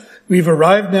We've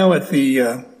arrived now at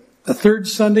the third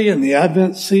Sunday in the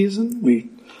Advent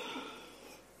season.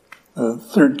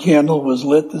 Third candle was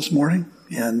lit this morning.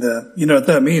 And you know what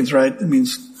that means, right? It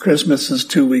means Christmas is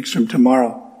 2 weeks from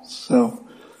tomorrow. So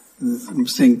I'm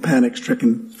seeing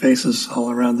panic-stricken faces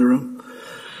all around the room.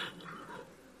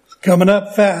 It's coming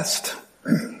up fast.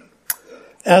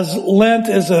 As Lent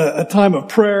is a time of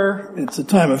prayer, it's a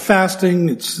time of fasting,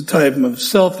 it's a time of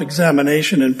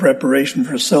self-examination and preparation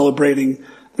for celebrating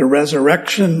the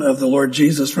resurrection of the Lord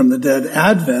Jesus from the dead.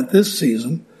 Advent, this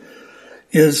season,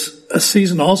 is a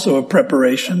season also of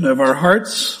preparation of our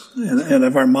hearts and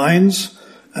of our minds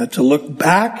to look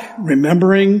back,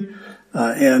 remembering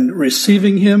and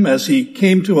receiving Him as He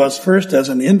came to us first as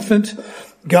an infant,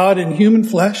 God in human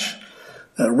flesh,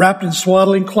 wrapped in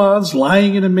swaddling cloths,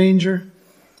 lying in a manger,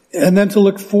 and then to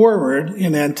look forward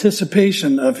in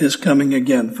anticipation of His coming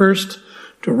again. First,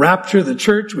 to rapture the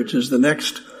church, which is the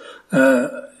next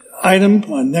item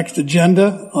on next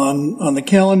agenda on the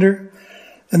calendar,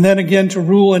 and then again to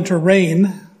rule and to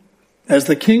reign as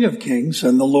the King of Kings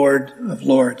and the Lord of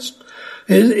Lords.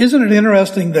 Isn't it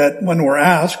interesting that when we're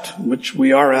asked, which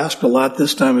we are asked a lot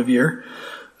this time of year,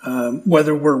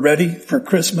 whether we're ready for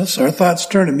Christmas, our thoughts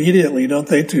turn immediately, don't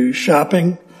they, to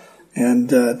shopping and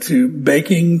to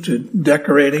baking, to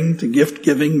decorating, to gift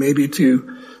giving, maybe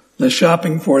to the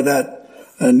shopping for that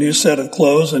new set of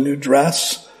clothes, a new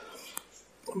dress.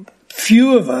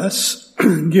 Few of us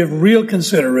give real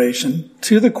consideration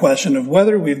to the question of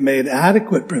whether we've made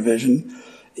adequate provision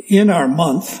in our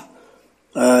month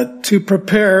to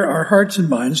prepare our hearts and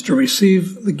minds to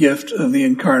receive the gift of the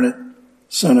incarnate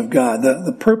Son of God.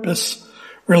 The purpose,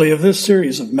 really, of this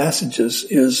series of messages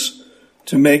is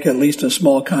to make at least a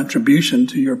small contribution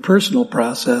to your personal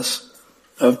process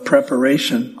of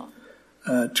preparation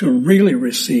to really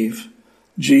receive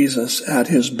Jesus at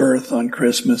His birth on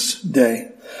Christmas Day.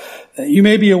 You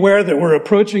may be aware that we're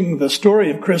approaching the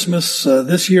story of Christmas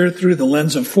this year through the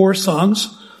lens of 4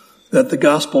 songs that the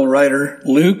gospel writer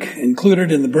Luke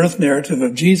included in the birth narrative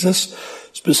of Jesus,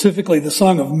 specifically the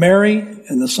Song of Mary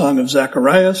and the Song of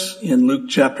Zacharias in Luke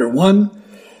chapter 1,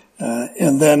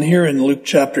 and then here in Luke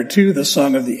chapter 2, the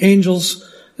Song of the Angels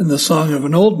and the Song of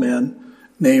an old man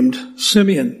named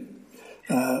Simeon,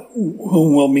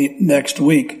 whom we'll meet next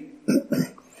week.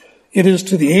 It is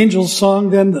to the Angels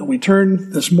song then that we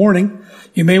turn this morning.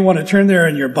 You may want to turn there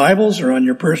in your Bibles or on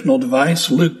your personal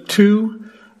device. Luke 2,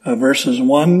 verses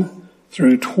 1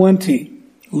 through 20.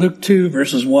 Luke 2,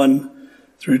 verses 1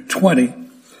 through 20.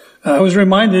 I was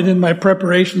reminded in my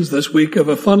preparations this week of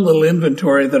a fun little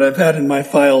inventory that I've had in my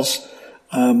files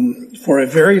for a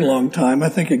very long time. I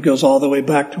think it goes all the way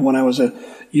back to when I was a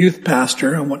youth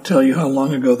pastor. I won't tell you how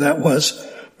long ago that was,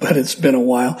 but it's been a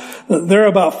while. There are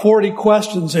about 40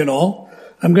 questions in all.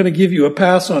 I'm going to give you a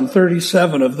pass on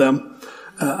 37 of them.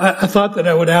 I thought that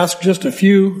I would ask just a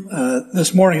few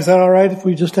this morning. Is that all right if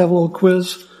we just have a little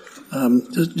quiz?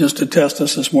 Just to test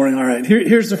us this morning. All right.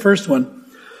 Here's the first one.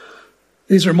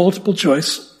 These are multiple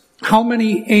choice. How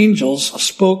many angels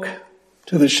spoke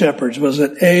to the shepherds? Was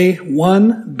it A,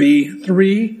 1, B,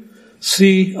 3,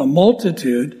 C, a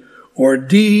multitude, or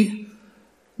D,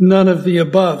 none of the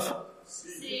above?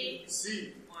 C.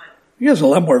 1. You guys are a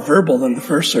lot more verbal than the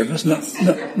first service.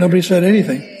 Nobody said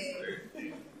anything.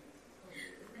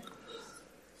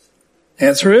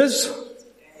 Answer is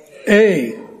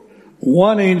A.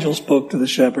 1 angel spoke to the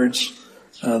shepherds.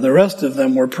 The rest of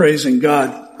them were praising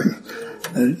God,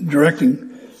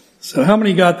 directing. So how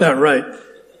many got that right?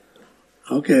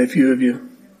 Okay, a few of you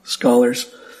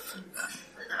scholars.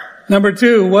 Number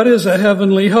 2, what is a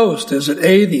heavenly host? Is it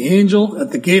A, the angel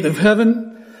at the gate of heaven?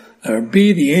 Or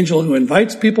B, the angel who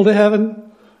invites people to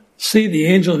heaven? C, the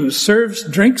angel who serves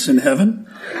drinks in heaven?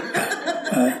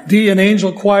 D, an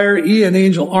angel choir? E, an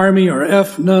angel army? Or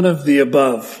F, none of the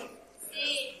above?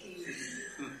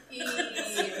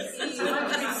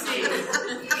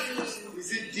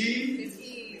 Is it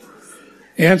D?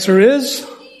 Answer is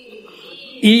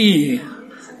E,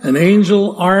 an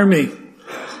angel army.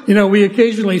 You know, we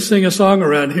occasionally sing a song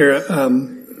around here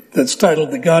that's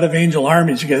titled The God of Angel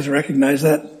Armies. You guys recognize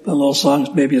that? The little song.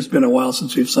 Maybe it's been a while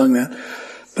since we've sung that.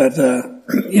 But,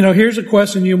 you know, here's a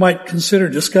question you might consider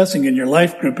discussing in your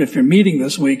life group if you're meeting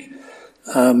this week.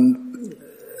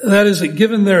 That is, that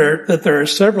given that there are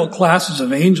several classes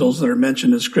of angels that are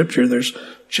mentioned in Scripture, there's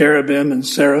cherubim and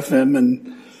seraphim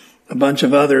and a bunch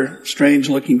of other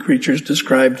strange-looking creatures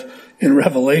described in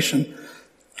Revelation.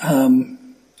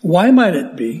 Why might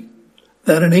it be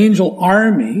that an angel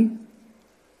army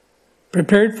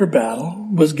prepared for battle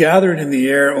was gathered in the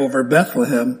air over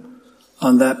Bethlehem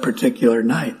on that particular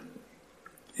night?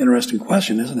 Interesting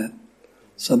question, isn't it?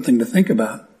 Something to think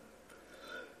about.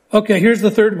 Okay, here's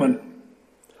the third one.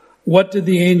 What did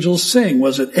the angels sing?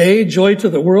 Was it A, joy to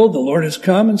the world, the Lord has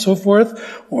come, and so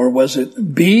forth? Or was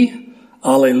it B,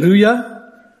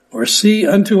 Alleluia? Or C,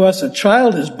 unto us a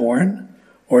child is born?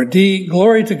 Or D,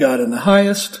 glory to God in the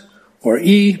highest? Or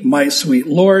E, my sweet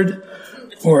Lord?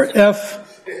 Or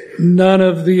F, none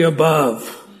of the above?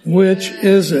 Which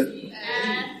is it?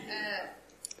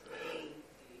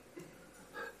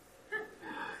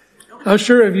 How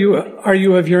sure are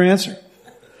you of your answer?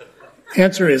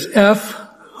 Answer is F,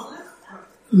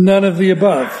 none of the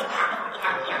above.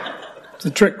 It's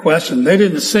a trick question. They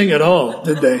didn't sing at all,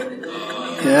 did they?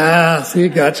 Yeah, see,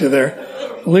 got you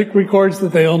there. Luke records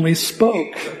that they only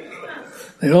spoke.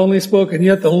 They only spoke, and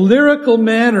yet the lyrical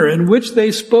manner in which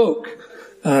they spoke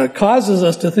causes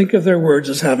us to think of their words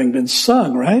as having been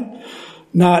sung, right?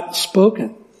 Not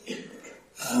spoken.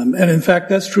 And in fact,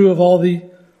 that's true of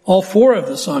all four of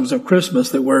the songs of Christmas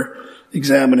that we're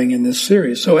examining in this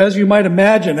series. So as you might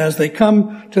imagine, as they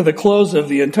come to the close of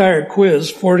the entire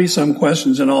quiz, 40-some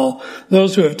questions in all,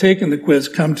 those who have taken the quiz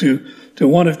come to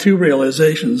one of two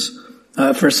realizations.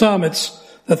 For some, it's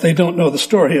that they don't know the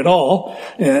story at all,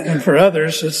 and for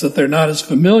others, it's that they're not as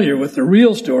familiar with the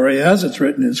real story as it's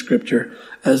written in Scripture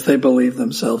as they believe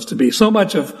themselves to be. So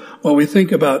much of what we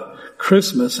think about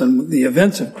Christmas and the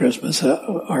events of Christmas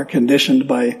are conditioned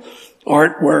by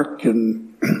artwork and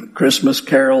Christmas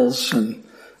carols, and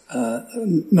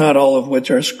not all of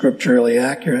which are scripturally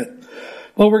accurate.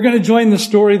 Well, we're going to join the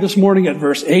story this morning at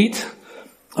verse 8.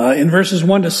 In verses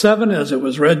 1 to 7, as it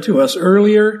was read to us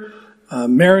earlier,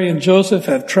 Mary and Joseph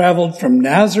have traveled from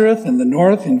Nazareth in the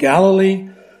north in Galilee,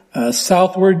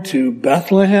 southward to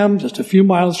Bethlehem, just a few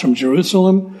miles from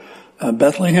Jerusalem.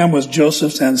 Bethlehem was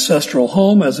Joseph's ancestral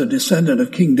home as a descendant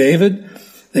of King David.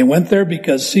 They went there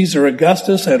because Caesar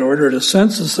Augustus had ordered a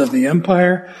census of the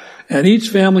empire, and each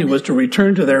family was to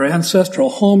return to their ancestral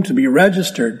home to be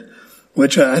registered,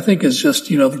 which I think is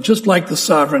just like the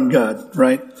sovereign God,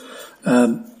 right?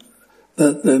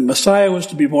 The Messiah was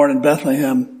to be born in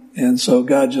Bethlehem, and so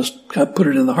God just put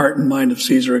it in the heart and mind of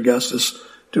Caesar Augustus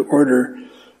to order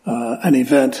an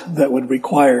event that would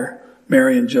require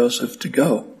Mary and Joseph to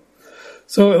go.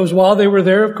 So it was while they were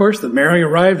there, of course, that Mary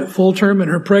arrived at full term in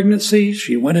her pregnancy.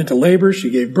 She went into labor. She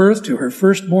gave birth to her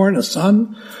firstborn, a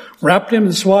son, wrapped him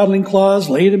in swaddling cloths,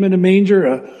 laid him in a manger,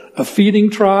 a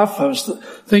feeding trough. I was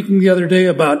thinking the other day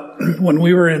about when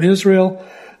we were in Israel,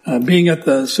 being at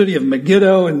the city of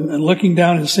Megiddo and looking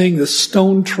down and seeing this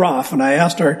stone trough. And I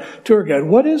asked our tour guide,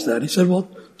 what is that? He said, well,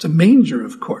 it's a manger,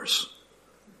 of course.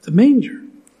 It's a manger.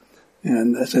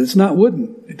 And I said, it's not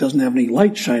wooden. It doesn't have any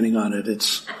light shining on it.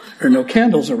 There are no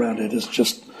candles around it. It's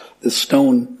just this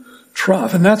stone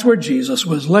trough. And that's where Jesus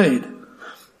was laid.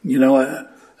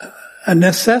 A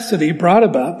necessity brought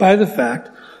about by the fact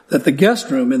that the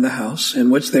guest room in the house in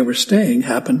which they were staying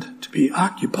happened to be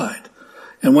occupied.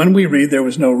 And when we read there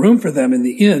was no room for them in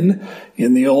the inn,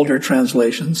 in the older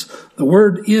translations, the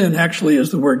word inn actually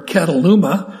is the word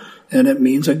kataluma, and it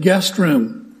means a guest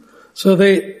room. So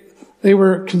they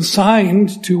were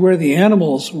consigned to where the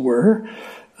animals were,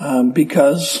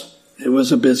 because it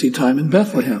was a busy time in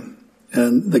Bethlehem,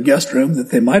 and the guest room that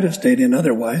they might have stayed in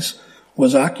otherwise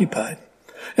was occupied.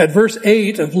 At verse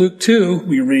 8 of Luke 2,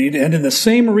 we read, and in the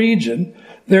same region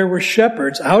there were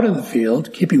shepherds out in the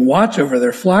field, keeping watch over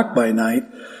their flock by night,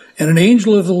 and an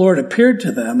angel of the Lord appeared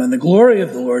to them, and the glory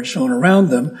of the Lord shone around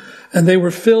them, and they were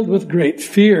filled with great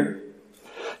fear.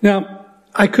 Now,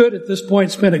 I could at this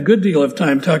point spend a good deal of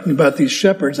time talking about these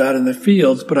shepherds out in the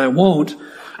fields, but I won't.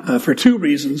 For two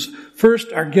reasons.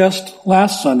 First, our guest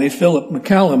last Sunday, Philip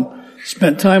McCallum,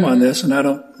 spent time on this, and I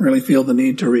don't really feel the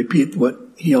need to repeat what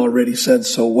he already said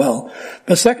so well.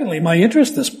 But secondly, my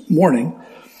interest this morning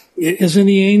is in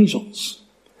the angels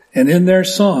and in their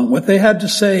song, what they had to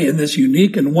say in this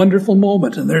unique and wonderful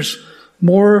moment. And there's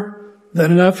more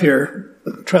than enough here,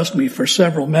 trust me, for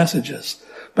several messages.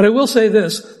 But I will say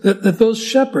this, that those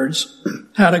shepherds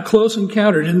had a close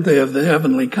encounter, didn't they, of the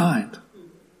heavenly kind.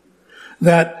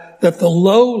 That the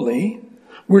lowly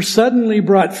were suddenly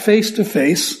brought face to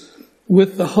face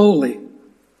with the holy.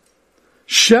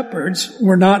 Shepherds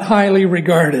were not highly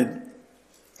regarded.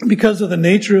 Because of the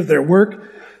nature of their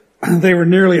work, they were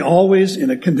nearly always in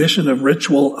a condition of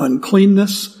ritual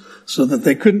uncleanness, so that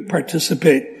they couldn't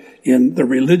participate in the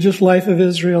religious life of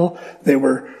Israel. They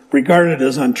were regarded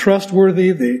as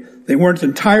untrustworthy. They weren't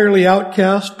entirely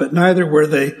outcast, but neither were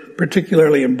they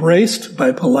particularly embraced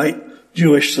by polite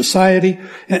Jewish society.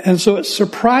 And so it's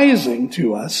surprising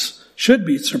to us, should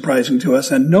be surprising to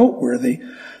us and noteworthy,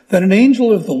 that an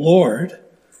angel of the Lord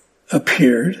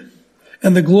appeared,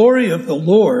 and the glory of the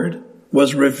Lord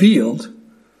was revealed,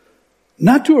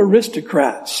 not to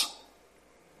aristocrats,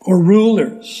 or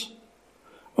rulers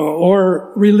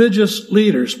or religious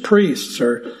leaders, priests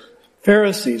or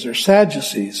Pharisees or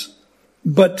Sadducees,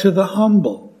 but to the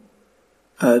humble,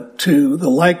 to the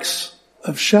likes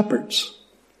of shepherds.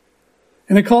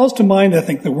 And it calls to mind, I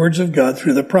think, the words of God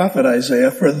through the prophet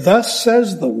Isaiah, "For thus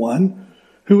says the one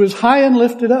who is high and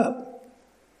lifted up,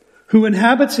 who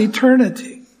inhabits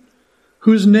eternity,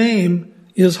 whose name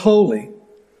is holy.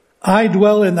 I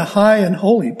dwell in the high and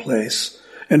holy place,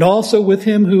 and also with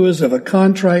him who is of a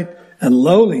contrite and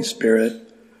lowly spirit,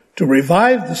 to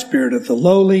revive the spirit of the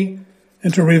lowly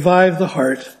and to revive the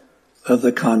heart of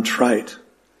the contrite."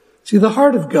 See, the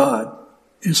heart of God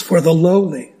is for the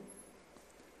lowly.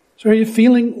 So are you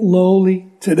feeling lowly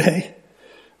today?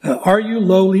 Are you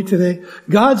lowly today?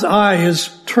 God's eye is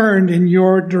turned in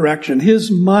your direction.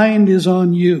 His mind is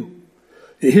on you.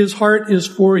 His heart is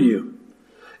for you.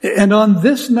 And on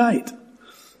this night,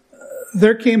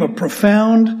 there came a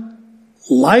profound,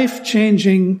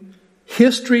 life-changing,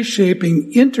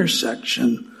 history-shaping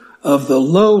intersection of the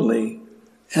lowly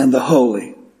and the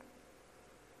holy.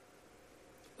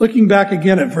 Looking back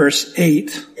again at verse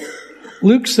 8,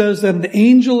 Luke says that an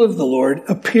angel of the Lord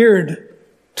appeared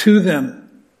to them.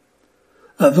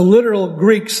 The literal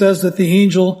Greek says that the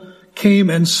angel came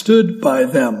and stood by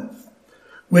them,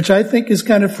 which I think is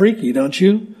kind of freaky, don't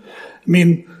you? I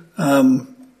mean,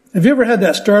 have you ever had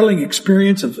that startling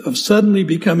experience of suddenly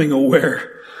becoming aware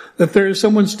that there is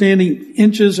someone standing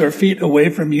inches or feet away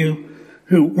from you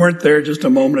who weren't there just a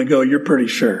moment ago? You're pretty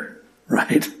sure,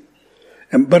 right?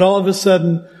 But all of a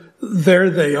sudden, there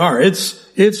they are.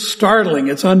 It's startling.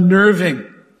 It's unnerving.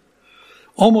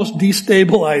 Almost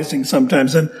destabilizing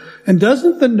sometimes. And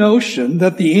doesn't the notion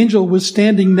that the angel was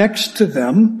standing next to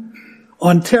them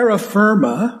on terra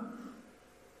firma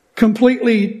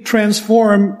completely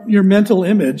transform your mental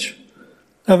image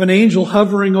of an angel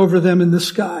hovering over them in the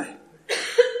sky?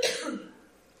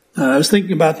 I was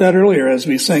thinking about that earlier as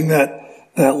we sang that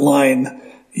line,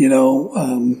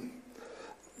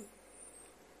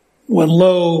 when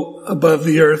low above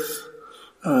the earth,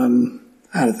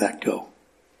 how did that go?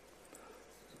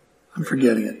 I'm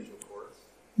forgetting it.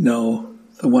 No,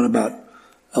 the one about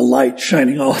a light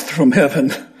shining all from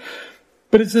heaven.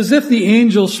 But it's as if the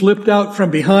angel slipped out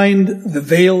from behind the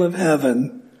veil of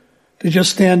heaven to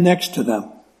just stand next to them.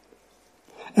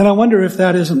 And I wonder if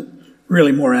that isn't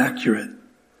really more accurate.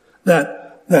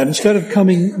 That instead of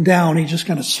coming down, he just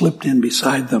kind of slipped in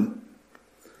beside them.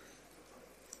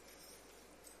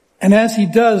 And as he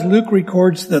does, Luke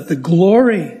records that the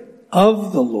glory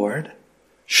of the Lord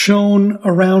shone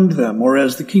around them, or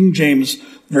as the King James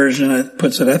Version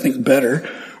puts it, I think better,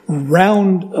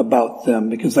 round about them,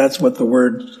 because that's what the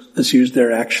word that's used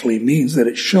there actually means, that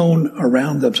it shone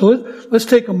around them. So let's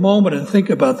take a moment and think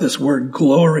about this word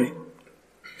glory.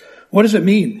 What does it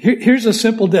mean? Here's a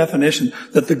simple definition,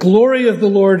 that the glory of the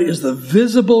Lord is the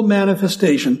visible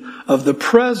manifestation of the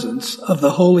presence of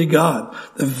the Holy God.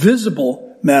 The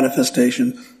visible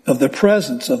manifestation of the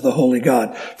presence of the Holy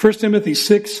God. 1 Timothy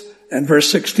 6 and verse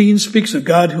 16 speaks of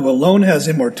God who alone has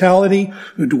immortality,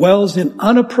 who dwells in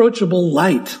unapproachable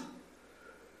light,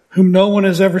 whom no one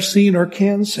has ever seen or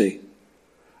can see.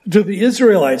 To the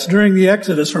Israelites during the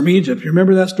Exodus from Egypt, you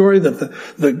remember that story?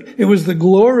 That it was the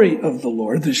glory of the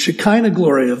Lord, the Shekinah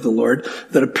glory of the Lord,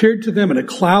 that appeared to them in a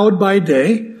cloud by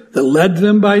day, that led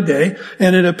them by day,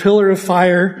 and in a pillar of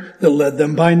fire that led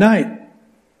them by night.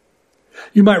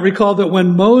 You might recall that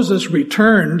when Moses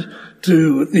returned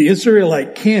to the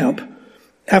Israelite camp,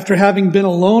 after having been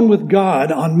alone with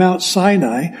God on Mount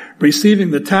Sinai,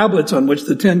 receiving the tablets on which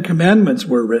the 10 Commandments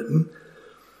were written,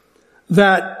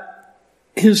 that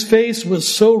his face was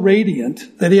so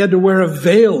radiant that he had to wear a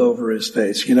veil over his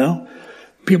face,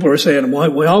 People were saying,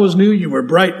 well, we always knew you were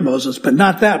bright, Moses, but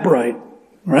not that bright,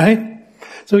 right?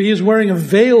 So he is wearing a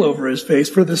veil over his face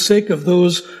for the sake of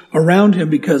those around him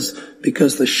because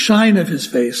the shine of his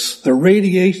face, the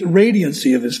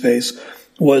radiancy of his face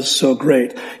was so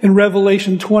great. In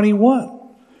Revelation 21,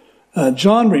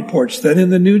 John reports that in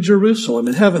the New Jerusalem,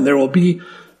 in heaven, there will be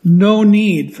no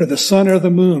need for the sun or the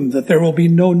moon, that there will be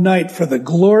no night, for the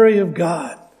glory of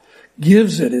God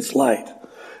gives it its light.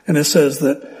 And it says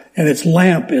that, and its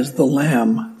lamp is the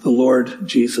Lamb, the Lord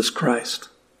Jesus Christ.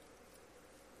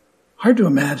 Hard to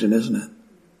imagine, isn't it?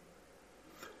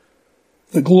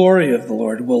 The glory of the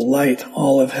Lord will light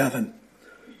all of heaven.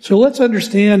 So let's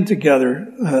understand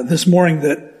together this morning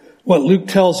that what Luke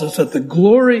tells us, that the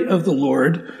glory of the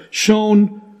Lord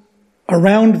shone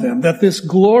around them, that this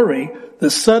glory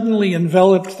that suddenly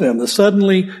enveloped them, that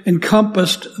suddenly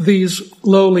encompassed these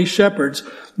lowly shepherds,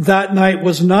 that night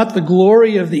was not the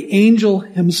glory of the angel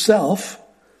himself,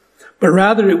 but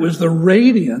rather it was the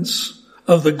radiance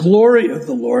of the glory of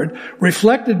the Lord,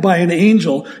 reflected by an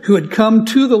angel who had come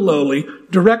to the lowly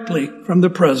directly from the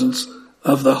presence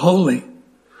of the holy.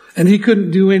 And he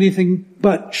couldn't do anything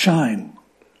but shine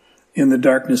in the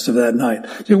darkness of that night.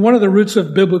 See, one of the roots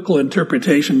of biblical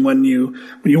interpretation when you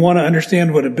want to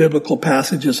understand what a biblical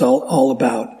passage is all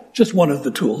about, just one of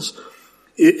the tools,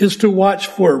 is to watch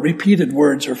for repeated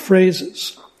words or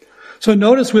phrases. So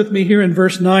notice with me here in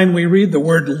verse 9, we read the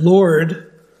word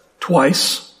Lord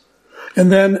twice.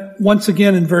 And then once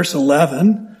again in verse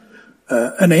 11,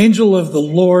 an angel of the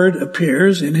Lord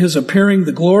appears. In his appearing,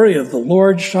 the glory of the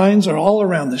Lord shines all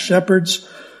around the shepherds.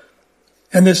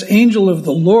 And this angel of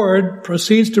the Lord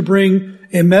proceeds to bring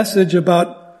a message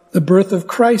about the birth of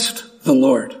Christ the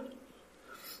Lord.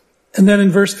 And then in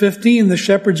verse 15, the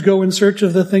shepherds go in search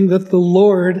of the thing that the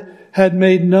Lord had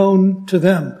made known to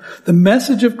them. The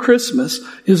message of Christmas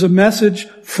is a message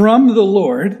from the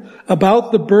Lord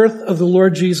about the birth of the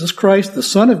Lord Jesus Christ, the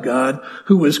Son of God,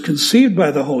 who was conceived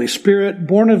by the Holy Spirit,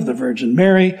 born of the Virgin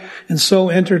Mary, and so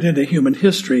entered into human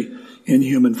history in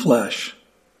human flesh.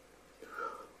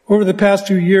 Over the past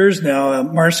 2 years now,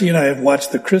 Marcy and I have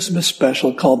watched the Christmas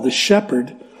special called The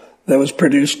Shepherd that was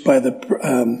produced by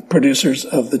the producers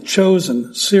of the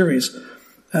Chosen series.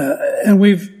 And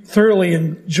we've thoroughly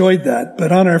enjoyed that.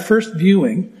 But on our first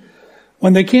viewing,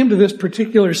 when they came to this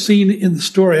particular scene in the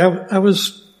story, I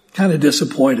was kind of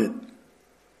disappointed.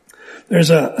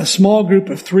 There's a small group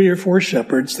of 3 or 4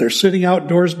 shepherds. They're sitting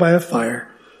outdoors by a fire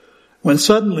when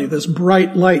suddenly this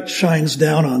bright light shines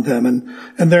down on them,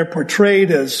 and they're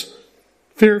portrayed as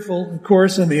fearful, of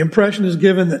course, and the impression is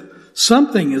given that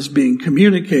something is being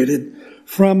communicated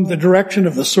from the direction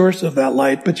of the source of that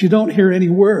light, but you don't hear any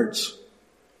words.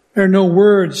 There are no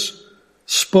words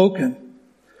spoken.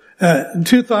 2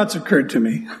 thoughts occurred to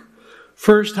me.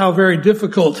 First, how very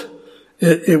difficult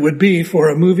it would be for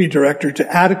a movie director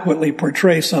to adequately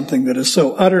portray something that is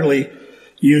so utterly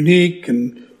unique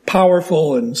and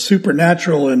powerful and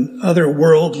supernatural and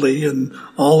otherworldly and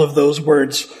all of those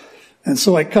words. And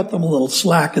so I cut them a little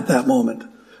slack at that moment.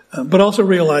 But also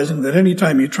realizing that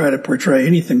anytime you try to portray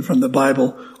anything from the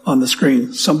Bible on the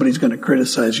screen, somebody's going to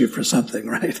criticize you for something,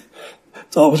 right?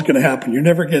 It's always going to happen. You're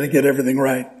never going to get everything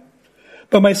right.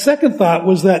 But my second thought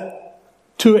was that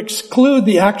to exclude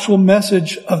the actual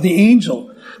message of the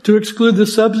angel, to exclude the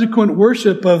subsequent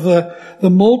worship of the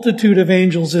multitude of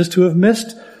angels, is to have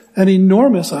missed an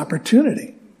enormous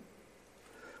opportunity.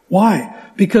 Why?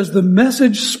 Because the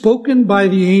message spoken by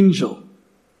the angel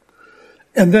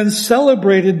and then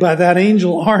celebrated by that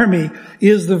angel army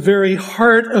is the very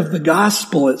heart of the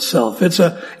gospel itself. It's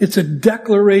a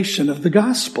declaration of the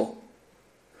gospel.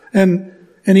 And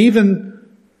even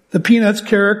the Peanuts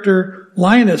character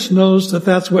Linus knows that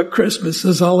that's what Christmas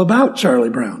is all about, Charlie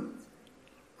Brown.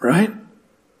 Right?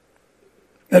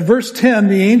 At verse 10,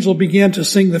 the angel began to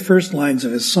sing the first lines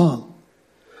of his song.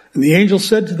 And the angel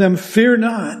said to them, "Fear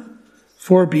not,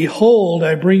 for behold,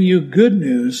 I bring you good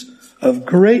news of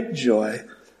great joy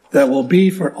that will be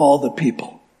for all the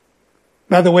people."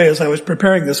 By the way, as I was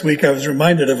preparing this week, I was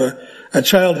reminded of a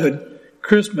childhood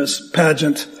Christmas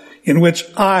pageant in which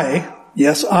I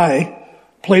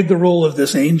played the role of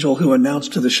this angel who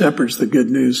announced to the shepherds the good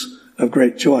news of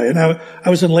great joy. And I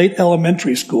was in late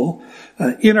elementary school.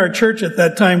 In our church at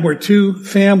that time were 2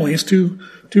 families, two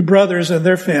brothers and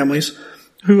their families,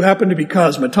 who happened to be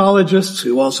cosmetologists,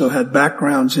 who also had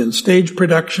backgrounds in stage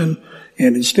production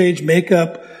and in stage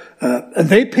makeup. And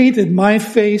they painted my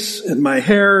face and my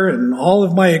hair and all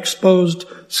of my exposed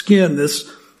skin this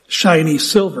shiny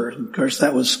silver. And of course,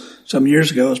 that was some years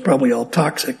ago. It was probably all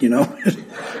toxic, you know.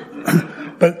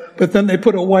 But then they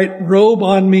put a white robe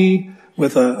on me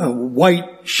with a white,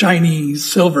 shiny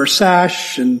silver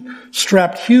sash and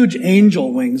strapped huge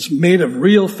angel wings made of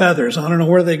real feathers. I don't know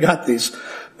where they got these.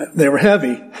 They were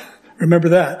heavy. Remember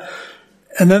that.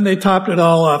 And then they topped it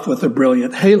all off with a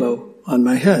brilliant halo on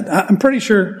my head. I'm pretty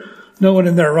sure no one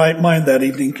in their right mind that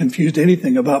evening confused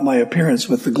anything about my appearance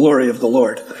with the glory of the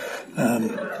Lord.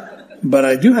 But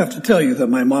I do have to tell you that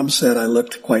my mom said I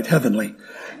looked quite heavenly.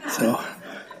 So,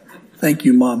 thank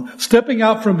you, Mom. Stepping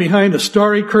out from behind a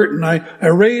starry curtain, I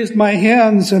raised my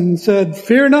hands and said,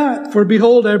 "Fear not, for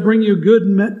behold, I bring you good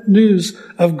news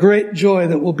of great joy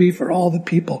that will be for all the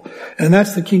people." And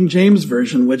that's the King James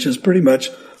Version, which is pretty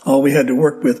much all we had to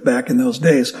work with back in those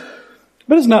days.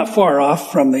 But it's not far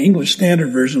off from the English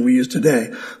Standard Version we use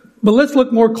today. But let's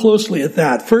look more closely at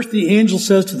that. First, the angel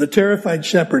says to the terrified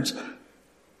shepherds,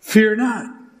 "Fear not.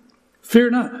 Fear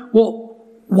not." Well,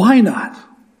 why not?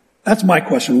 That's my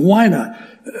question. Why not?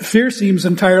 Fear seems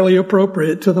entirely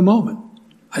appropriate to the moment,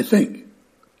 I think.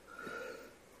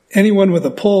 Anyone with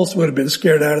a pulse would have been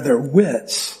scared out of their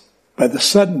wits by the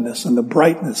suddenness and the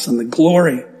brightness and the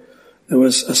glory that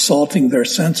was assaulting their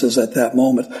senses at that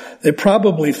moment. They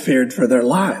probably feared for their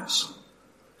lives.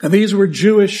 And these were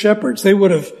Jewish shepherds. They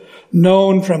would have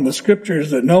known from the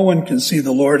scriptures that no one can see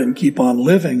the Lord and keep on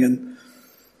living, and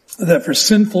that for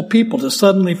sinful people to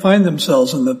suddenly find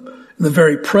themselves in the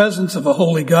very presence of a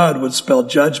holy God would spell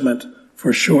judgment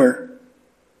for sure.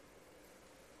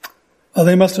 Oh,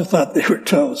 they must have thought they were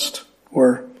toast,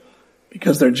 or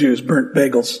because they're Jews, burnt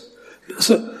bagels.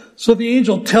 So the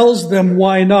angel tells them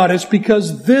why not. It's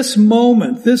because this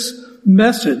moment, this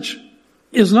message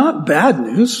is not bad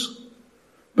news,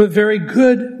 but very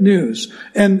good news.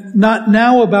 And not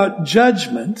now about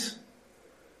judgment,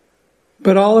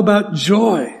 but all about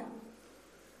joy.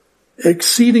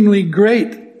 Exceedingly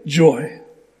great joy.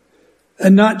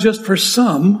 And not just for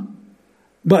some,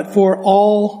 but for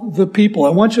all the people. I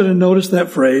want you to notice that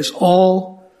phrase,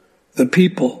 all the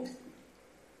people.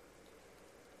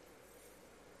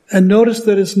 And notice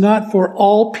that it's not for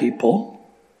all people,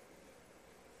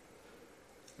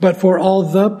 but for all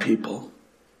the people.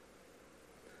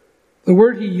 The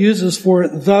word he uses for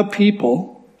the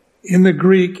people in the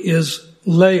Greek is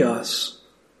laos.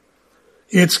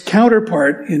 Its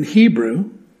counterpart in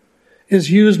Hebrew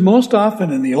is used most often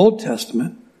in the Old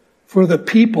Testament for the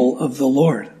people of the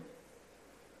Lord,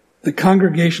 the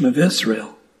congregation of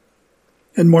Israel,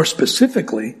 and more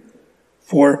specifically,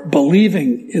 for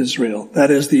believing Israel,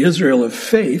 that is, the Israel of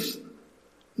faith,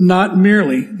 not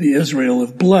merely the Israel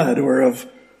of blood or of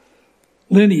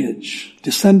lineage,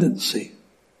 descendancy.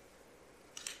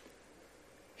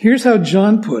 Here's how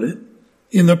John put it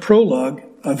in the prologue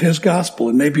of his gospel,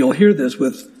 and maybe you'll hear this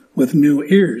with new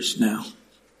ears now.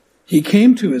 He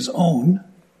came to his own,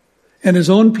 and his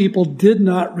own people did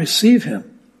not receive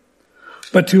him.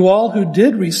 But to all who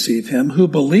did receive him, who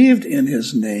believed in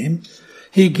his name,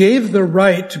 he gave the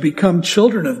right to become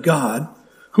children of God,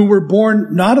 who were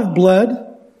born not of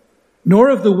blood, nor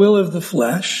of the will of the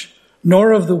flesh,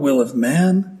 nor of the will of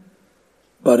man,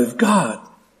 but of God.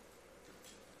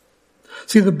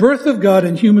 See, the birth of God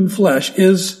in human flesh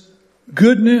is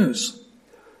good news.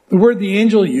 The word the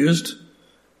angel used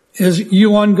is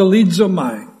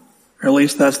euangelizomai, or at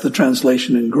least that's the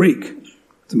translation in Greek.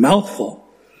 It's a mouthful.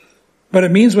 But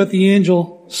it means what the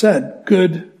angel said,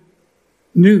 good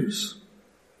news.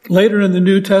 Later in the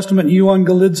New Testament,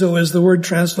 euangelizo is the word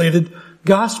translated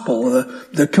gospel,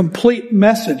 the complete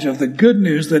message of the good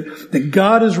news that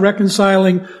God is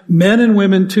reconciling men and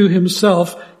women to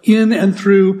himself in and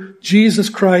through Jesus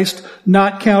Christ,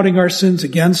 not counting our sins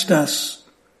against us.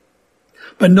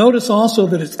 But notice also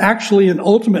that it's actually and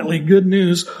ultimately good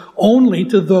news only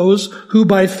to those who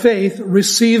by faith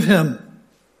receive him,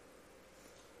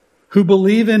 who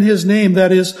believe in his name,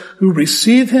 that is, who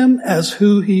receive him as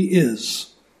who he is,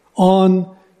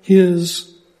 on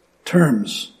his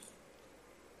terms.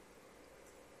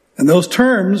 And those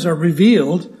terms are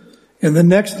revealed in the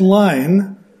next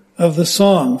line of the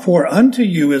song. For unto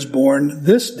you is born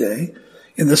this day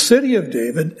in the city of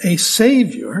David a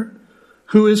Savior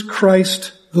who is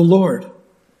Christ the Lord.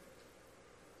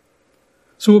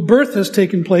 So a birth has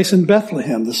taken place in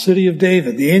Bethlehem, the city of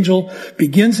David. The angel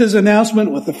begins his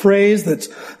announcement with a phrase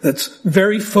that's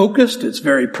very focused, it's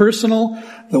very personal.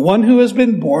 The one who has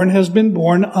been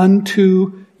born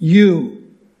unto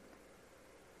you.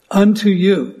 Unto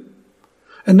you.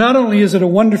 And not only is it a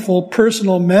wonderful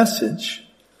personal message,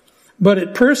 but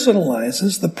it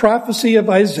personalizes the prophecy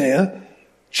of Isaiah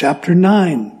chapter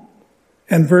 9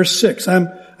 and verse 6.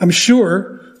 I'm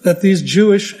sure that these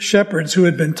Jewish shepherds who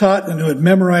had been taught and who had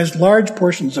memorized large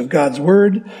portions of God's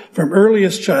word from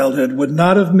earliest childhood would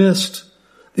not have missed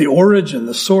the origin,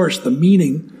 the source, the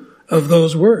meaning of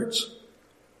those words.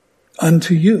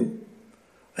 Unto you.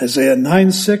 Isaiah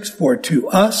 9:6, for to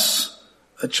us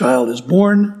a child is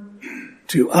born,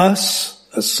 to us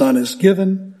a son is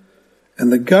given,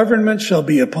 and the government shall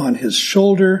be upon his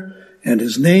shoulder, and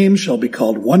his name shall be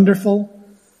called Wonderful,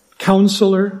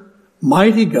 Counselor,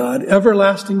 Mighty God,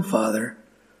 Everlasting Father,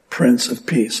 Prince of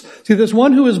Peace. See, this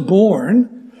one who is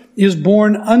born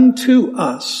unto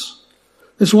us.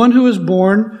 This one who is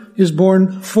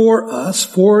born for us,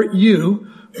 for you,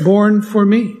 born for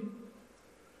me.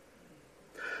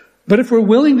 But if we're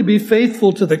willing to be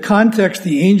faithful to the context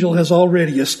the angel has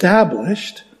already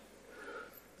established,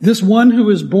 this one who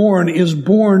is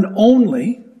born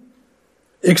only,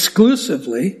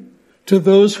 exclusively, to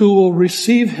those who will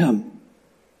receive him.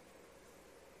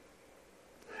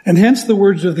 And hence the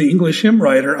words of the English hymn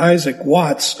writer Isaac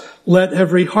Watts, let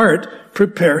every heart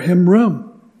prepare him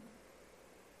room.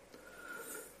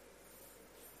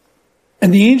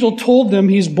 And the angel told them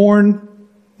he's born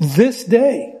this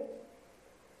day.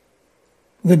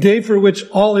 The day for which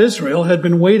all Israel had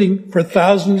been waiting for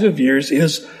thousands of years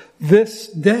is this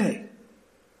day.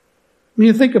 I mean,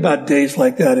 you think about days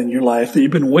like that in your life that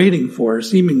you've been waiting for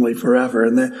seemingly forever,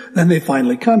 and then they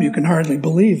finally come. You can hardly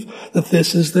believe that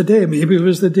this is the day. Maybe it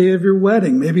was the day of your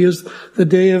wedding. Maybe it was the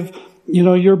day of,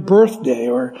 your birthday,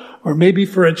 or maybe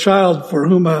for a child for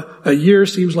whom a year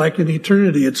seems like an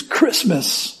eternity. It's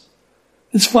Christmas.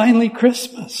 It's finally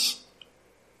Christmas.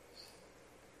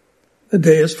 The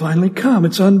day has finally come.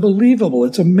 It's unbelievable.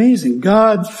 It's amazing.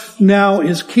 God now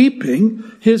is keeping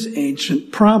his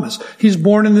ancient promise. He's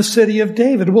born in the city of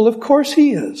David. Well, of course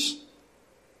he is.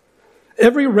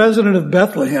 Every resident of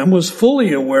Bethlehem was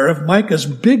fully aware of Micah's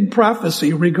big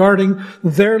prophecy regarding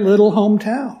their little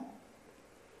hometown.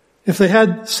 If they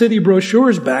had city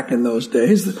brochures back in those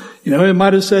days, it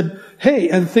might have said, hey,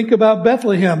 and think about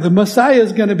Bethlehem. The Messiah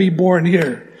is going to be born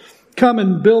here. Come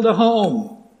and build a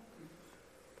home.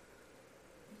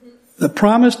 The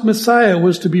promised Messiah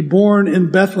was to be born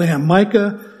in Bethlehem.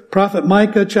 Prophet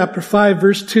Micah chapter 5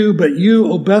 verse 2, but you,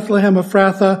 O Bethlehem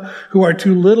Ephrathah, who are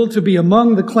too little to be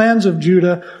among the clans of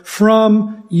Judah,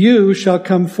 from you shall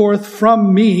come forth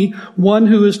from me one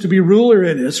who is to be ruler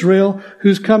in Israel,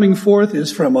 whose coming forth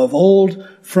is from of old,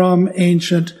 from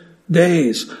ancient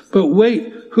days. But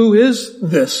wait, who is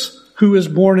this who is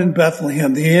born in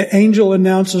Bethlehem? The angel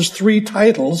announces 3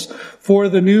 titles for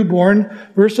the newborn.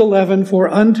 Verse 11, for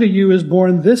unto you is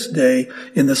born this day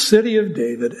in the city of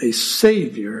David a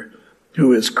Savior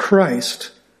who is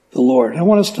Christ the Lord. I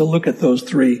want us to look at those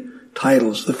 3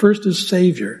 titles. The first is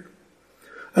Savior.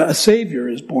 A Savior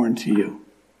is born to you.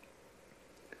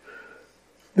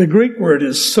 The Greek word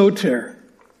is soter,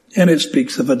 and it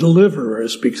speaks of a deliverer. It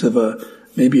speaks of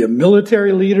maybe a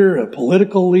military leader, a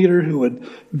political leader who would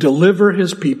deliver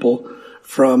his people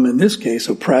from, in this case,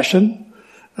 oppression,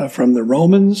 from the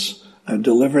Romans,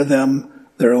 deliver them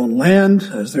their own land,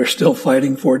 as they're still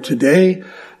fighting for today.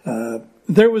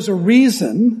 There was a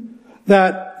reason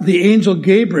that the angel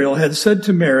Gabriel had said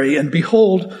to Mary, and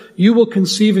behold, you will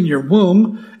conceive in your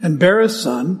womb and bear a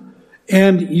son,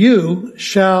 and you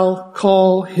shall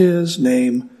call his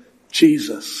name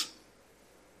Jesus.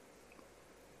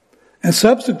 And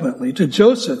subsequently to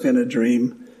Joseph in a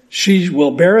dream, she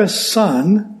will bear a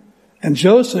son, and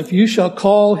Joseph, you shall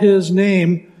call his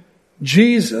name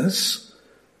Jesus,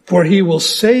 for he will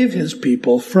save his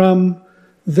people from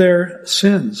their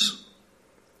sins.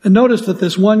 And notice that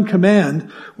this one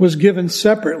command was given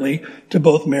separately to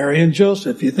both Mary and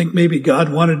Joseph. You think maybe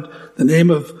God wanted the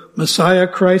name of Messiah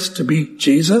Christ to be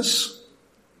Jesus?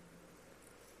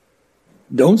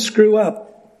 Don't screw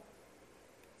up.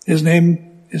 His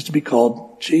name is to be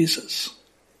called Jesus.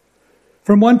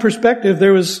 From one perspective,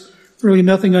 there was really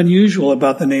nothing unusual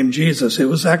about the name Jesus. It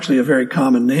was actually a very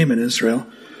common name in Israel.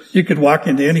 You could walk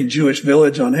into any Jewish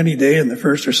village on any day in the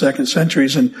 1st or 2nd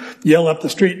centuries and yell up the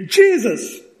street,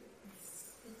 Jesus!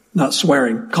 Not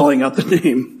swearing, calling out the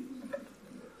name.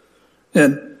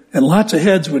 And lots of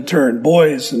heads would turn,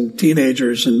 boys and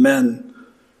teenagers and men,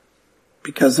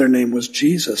 because their name was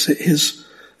Jesus.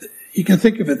 You can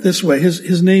think of it this way.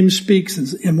 His name speaks,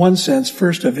 in one sense,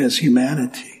 first of his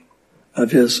humanity,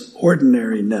 of his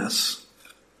ordinariness.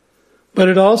 But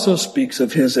it also speaks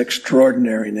of his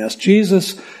extraordinariness.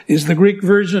 Jesus is the Greek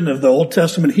version of the Old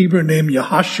Testament Hebrew name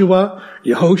Yehoshua,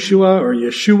 or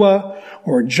Yeshua,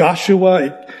 or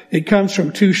Joshua. It comes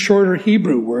from 2 shorter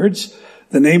Hebrew words.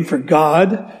 The name for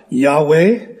God,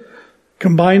 Yahweh,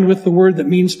 combined with the word that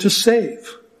means to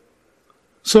save.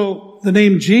 So the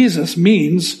name Jesus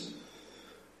means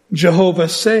Jehovah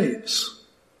saves.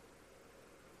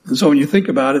 And so when you think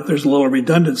about it, there's a little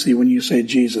redundancy when you say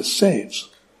Jesus saves.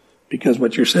 Because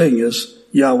what you're saying is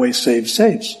Yahweh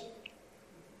saves.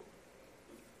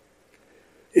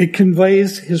 It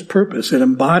conveys his purpose. It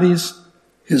embodies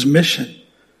his mission.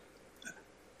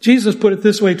 Jesus put it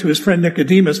this way to his friend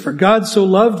Nicodemus, for God so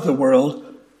loved the world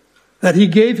that he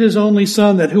gave his only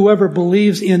son, that whoever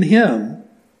believes in him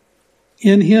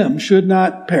should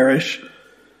not perish,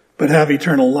 but have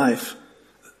eternal life.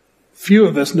 Few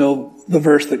of us know the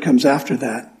verse that comes after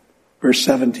that. Verse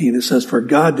 17, it says, for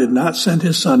God did not send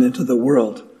his son into the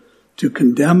world to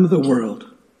condemn the world,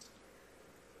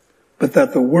 but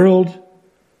that the world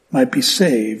might be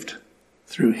saved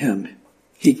through him.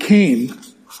 He came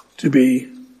to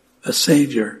be a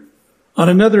savior. On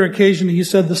another occasion, he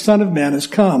said, the Son of Man has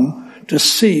come to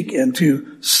seek and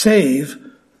to save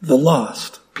the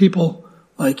lost. People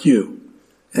like you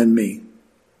and me.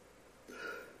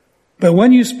 But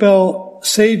when you spell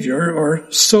Savior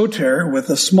or soter with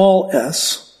a small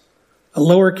s, a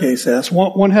lowercase s,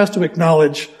 one has to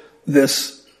acknowledge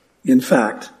this, in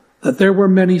fact, that there were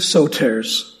many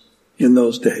soters in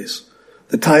those days.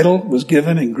 The title was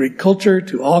given in Greek culture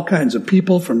to all kinds of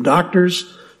people, from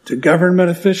doctors to government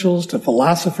officials to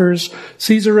philosophers.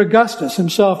 Caesar Augustus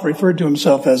himself referred to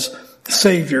himself as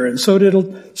Savior, and so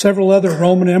did several other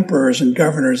Roman emperors and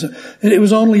governors. And it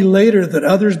was only later that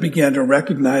others began to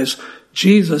recognize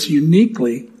Jesus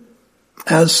uniquely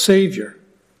as Savior.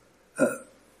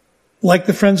 Like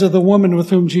the friends of the woman with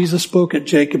whom Jesus spoke at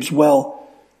Jacob's well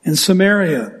in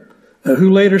Samaria, who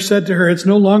later said to her, "It's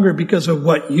no longer because of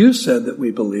what you said that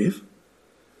we believe,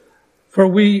 for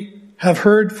we have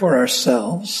heard for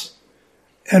ourselves,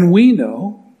 and we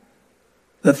know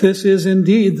that this is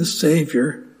indeed the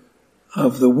Savior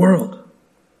of the world."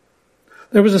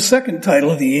 There was a second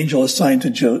title the angel assigned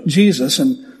to Jesus,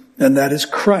 and that is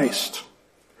Christ.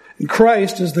 And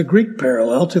Christ is the Greek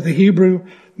parallel to the Hebrew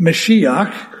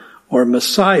Mashiach, or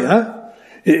Messiah.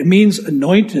 It means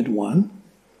anointed one.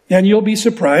 And you'll be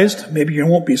surprised, maybe you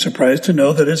won't be surprised to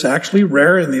know that it's actually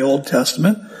rare in the Old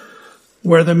Testament,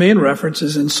 where the main reference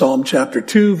is in Psalm chapter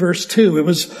 2, verse 2. It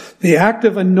was the act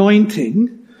of anointing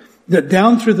that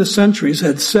down through the centuries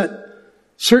had set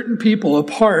certain people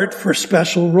apart for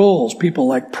special roles, people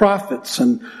like prophets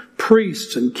and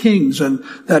priests and kings, and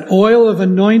that oil of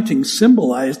anointing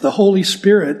symbolized the Holy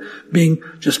Spirit being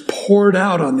just poured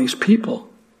out on these people.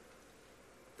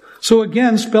 So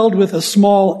again, spelled with a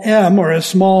small m or a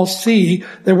small c,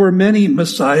 there were many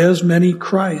Messiahs, many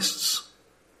Christs.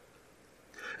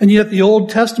 And yet the Old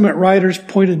Testament writers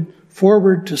pointed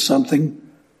forward to something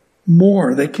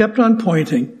more. They kept on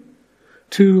pointing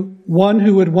to one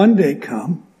who would one day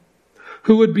come,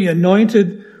 who would be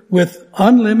anointed with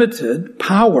unlimited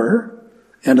power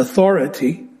and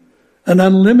authority, an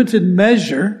unlimited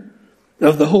measure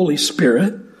of the Holy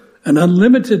Spirit, an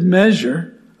unlimited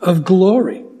measure of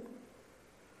glory.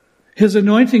 His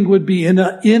anointing would be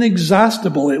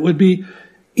inexhaustible. It would be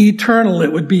eternal.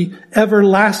 It would be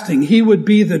everlasting. He would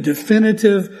be the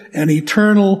definitive and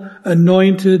eternal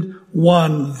anointed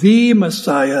one, the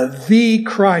Messiah, the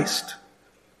Christ.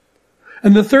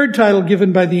 And the third title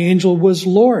given by the angel was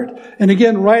Lord. And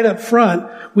again, right up front,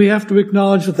 we have to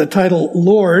acknowledge that the title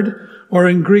Lord, or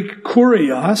in Greek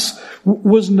Kurios,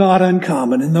 was not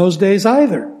uncommon in those days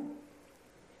either.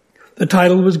 The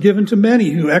title was given to many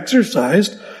who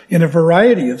exercised, in a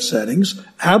variety of settings,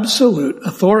 absolute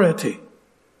authority.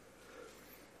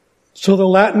 So the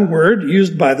Latin word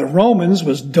used by the Romans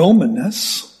was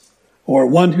dominus, or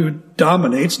one who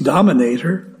dominates,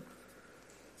 dominator.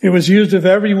 It was used of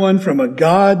everyone from a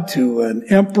god to an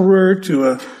emperor to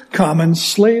a common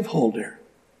slaveholder.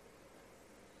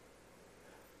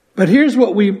 But here's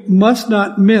what we must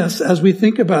not miss as we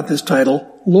think about this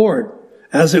title, Lord,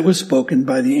 as it was spoken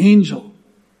by the angel.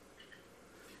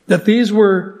 That these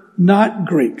were not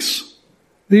Greeks.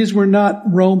 These were not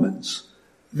Romans.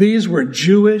 These were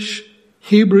Jewish,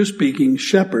 Hebrew-speaking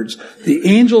shepherds. The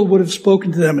angel would have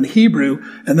spoken to them in Hebrew,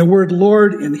 and the word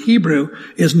Lord in Hebrew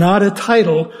is not a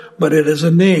title, but it is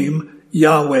a name,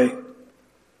 Yahweh.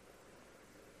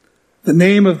 The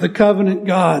name of the covenant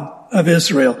God of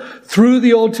Israel. Through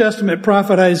the Old Testament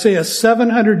prophet Isaiah,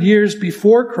 700 years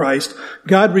before Christ,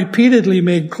 God repeatedly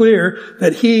made clear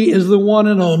that He is the one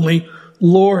and only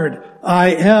Lord. I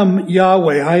am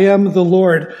Yahweh. I am the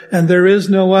Lord, and there is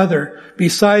no other.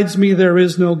 Besides me, there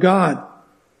is no God.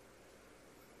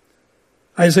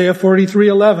 Isaiah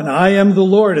 43:11, I am the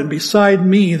Lord, and beside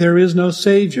me there is no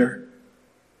Savior.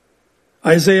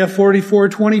 Isaiah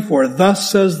 44:24,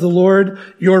 thus says the Lord,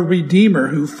 your Redeemer,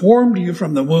 who formed you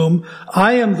from the womb.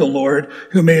 I am the Lord,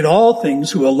 who made all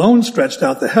things, who alone stretched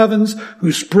out the heavens,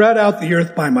 who spread out the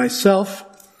earth by myself.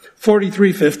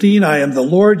 43:15, I am the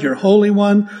Lord, your Holy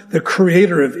One, the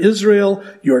Creator of Israel,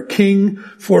 your King.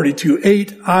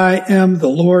 42:8, I am the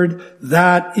Lord,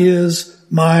 that is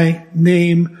my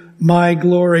name, my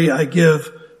glory I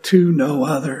give to no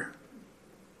other.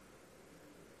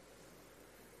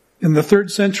 In the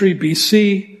 3rd century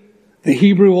BC, the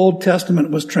Hebrew Old Testament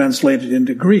was translated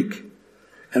into Greek.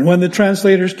 And when the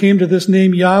translators came to this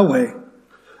name Yahweh,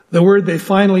 the word they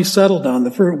finally settled on,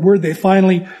 the word they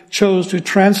finally chose to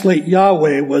translate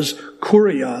Yahweh was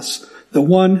Kurios, the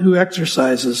one who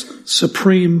exercises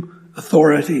supreme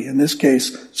authority, in this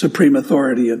case, supreme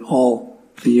authority in all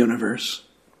the universe.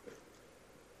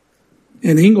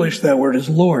 In English, that word is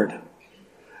Lord.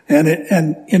 And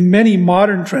in many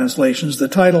modern translations, the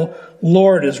title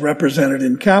Lord is represented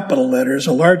in capital letters,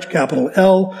 a large capital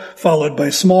L followed by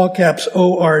small caps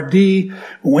O-R-D.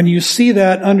 When you see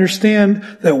that, understand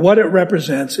that what it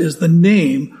represents is the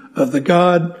name of the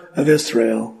God of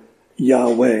Israel,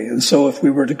 Yahweh. And so if we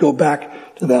were to go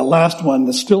back to that last one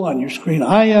that's still on your screen,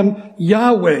 I am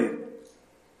Yahweh.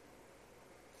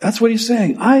 That's what he's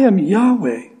saying. I am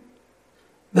Yahweh.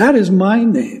 That is my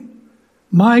name.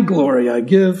 My glory I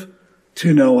give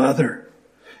to no other.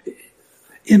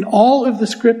 In all of the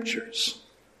scriptures,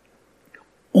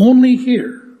 only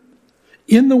here,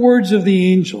 in the words of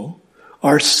the angel,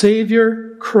 are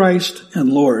Savior, Christ,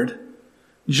 and Lord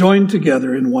joined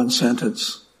together in one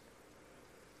sentence.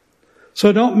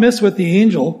 So don't miss what the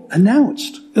angel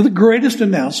announced. The greatest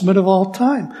announcement of all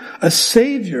time. A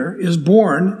Savior is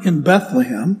born in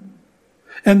Bethlehem,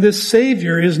 and this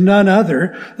Savior is none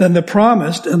other than the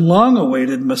promised and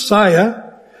long-awaited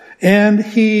Messiah, and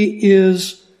He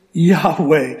is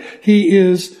Yahweh. He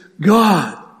is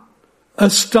God.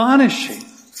 Astonishing.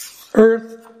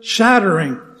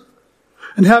 Earth-shattering.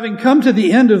 And having come to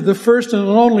the end of the first and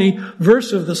only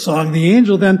verse of the song, the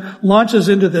angel then launches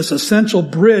into this essential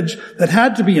bridge that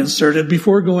had to be inserted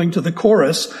before going to the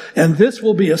chorus. And this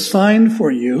will be a sign for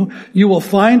you. You will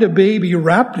find a baby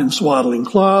wrapped in swaddling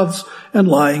cloths and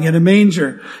lying in a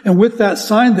manger. And with that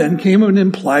sign then came an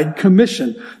implied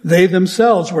commission. They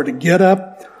themselves were to get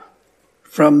up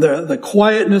from the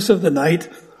quietness of the night,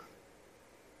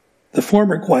 the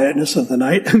former quietness of the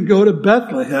night, and go to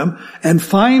Bethlehem and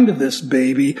find this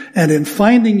baby. And in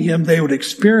finding him, they would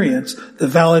experience the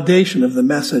validation of the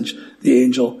message the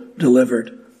angel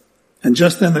delivered. And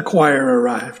just then the choir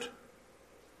arrived.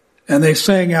 And they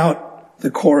sang out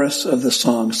the chorus of the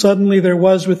song. Suddenly there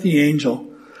was with the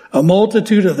angel a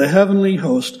multitude of the heavenly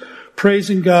host,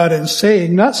 praising God and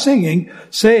saying, not singing,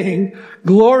 saying,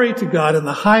 glory to God in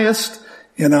the highest,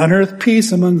 and on earth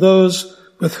peace among those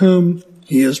with whom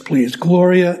He is pleased.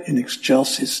 Gloria in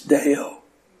excelsis Deo.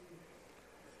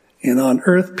 And on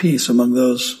earth peace among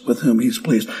those with whom He's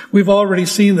pleased. We've already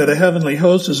seen that a heavenly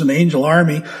host is an angel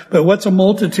army, but what's a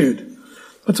multitude?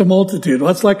 What's a multitude?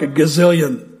 Well, it's like a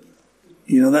gazillion.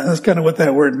 You know, that's kind of what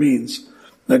that word means.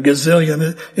 A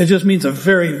gazillion. It just means a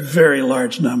very, very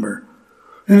large number.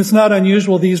 And it's not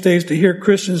unusual these days to hear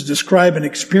Christians describe an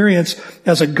experience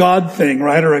as a God thing,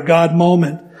 right? Or a God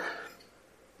moment.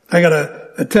 I got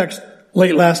a text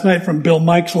late last night from Bill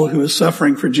Mikesell, who is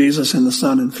suffering for Jesus in the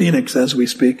sun in Phoenix as we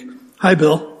speak. Hi,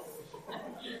 Bill.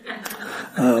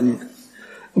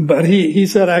 But he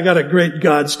said, I got a great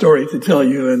God story to tell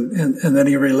you, and then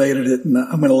he related it, and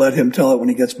I'm going to let him tell it when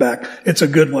he gets back. It's a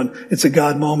good one. It's a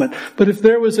God moment. But if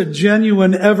there was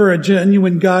ever a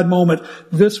genuine God moment,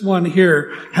 this one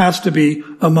here has to be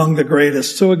among the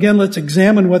greatest. So again, let's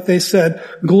examine what they said.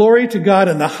 Glory to God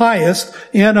in the highest,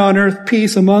 and on earth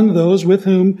peace among those with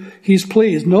whom He's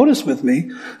pleased. Notice with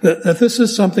me that this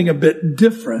is something a bit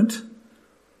different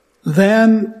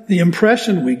than the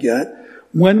impression we get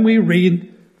when we read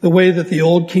the way that the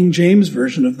old King James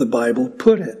Version of the Bible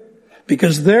put it.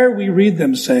 Because there we read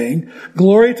them saying,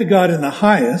 glory to God in the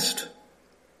highest,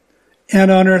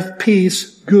 and on earth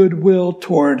peace, goodwill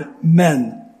toward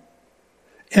men.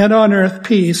 And on earth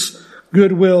peace,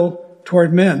 goodwill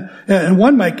toward men. And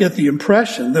one might get the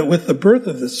impression that with the birth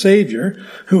of the Savior,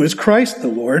 who is Christ the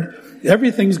Lord,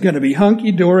 everything's going to be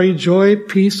hunky-dory, joy,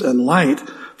 peace, and light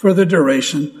for the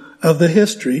duration of the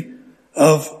history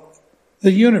of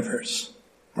the universe.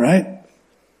 Right?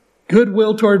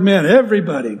 Goodwill toward men.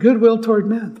 Everybody. Goodwill toward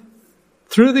men.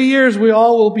 Through the years, we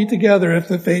all will be together if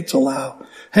the fates allow.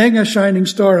 Hang a shining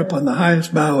star upon the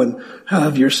highest bough and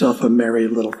have yourself a merry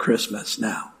little Christmas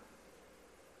now.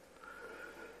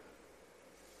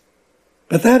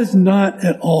 But that is not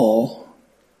at all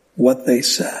what they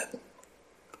said.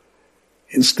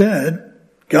 Instead,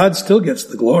 God still gets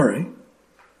the glory.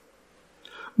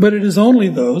 But it is only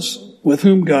those with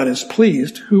whom God is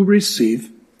pleased who receive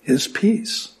His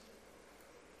peace.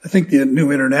 I think the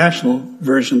New International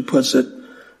Version puts it,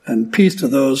 and peace to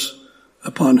those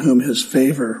upon whom His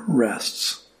favor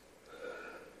rests.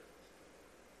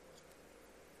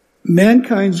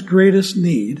 Mankind's greatest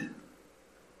need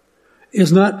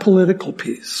is not political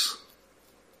peace.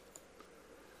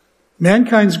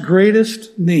 Mankind's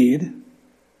greatest need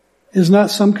is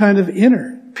not some kind of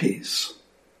inner peace.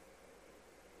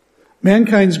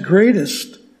 Mankind's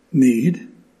greatest need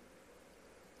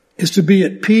is to be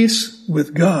at peace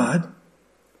with God,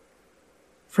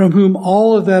 from whom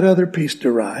all of that other peace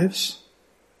derives,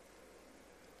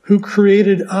 who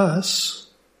created us,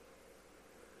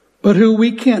 but who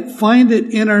we can't find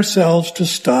it in ourselves to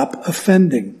stop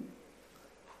offending.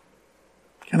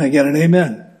 Can I get an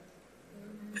amen?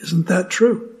 Isn't that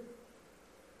true?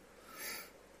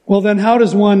 Well, then how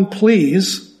does one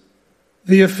please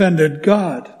the offended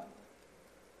God?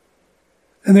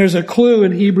 And there's a clue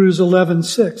in Hebrews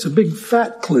 11:6, a big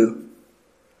fat clue.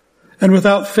 And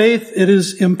without faith, it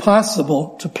is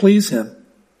impossible to please Him.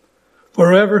 For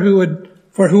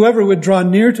whoever would draw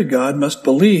near to God must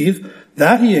believe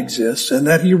that He exists and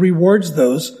that He rewards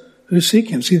those who seek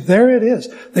him. See, there it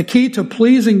is. The key to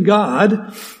pleasing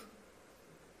God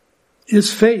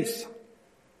is faith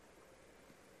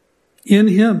in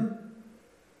him.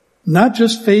 Not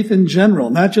just faith in general,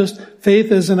 not just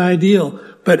faith as an ideal,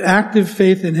 but active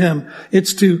faith in him.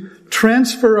 It's to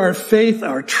transfer our faith,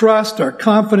 our trust, our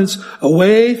confidence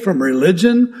away from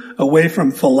religion, away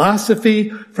from philosophy,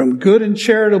 from good and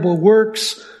charitable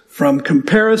works, from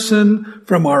comparison,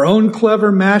 from our own clever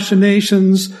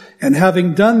machinations, and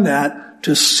having done that,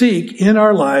 to seek in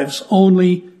our lives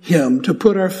only him, to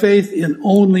put our faith in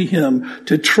only him,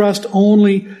 to trust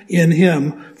only in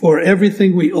him for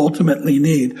everything we ultimately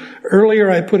need.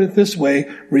 Earlier I put it this way,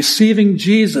 receiving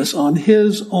Jesus on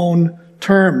his own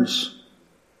terms.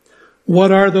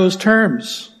 What are those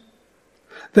terms?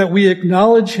 That we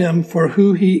acknowledge him for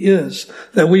who he is,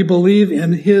 that we believe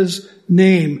in his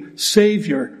name,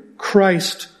 Savior,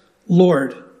 Christ,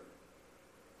 Lord.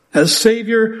 As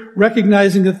Savior,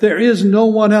 recognizing that there is no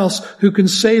one else who can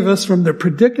save us from the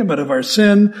predicament of our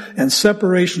sin and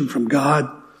separation from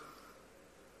God.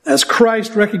 As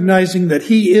Christ, recognizing that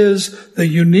he is the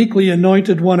uniquely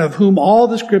anointed one of whom all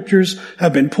the scriptures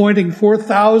have been pointing for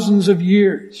thousands of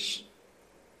years.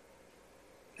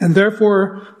 And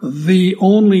therefore, the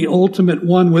only ultimate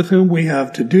one with whom we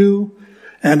have to do.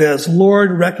 And as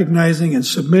Lord, recognizing and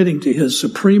submitting to his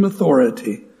supreme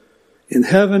authority in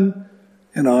heaven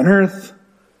and on earth,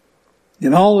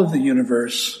 in all of the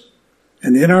universe,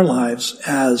 and in our lives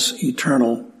as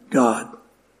eternal God.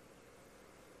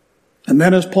 And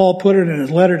then as Paul put it in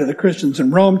his letter to the Christians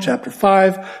in Rome, chapter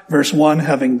 5, verse 1,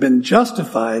 having been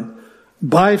justified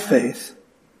by faith,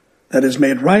 that is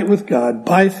made right with God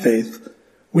by faith,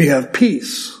 we have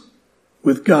peace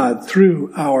with God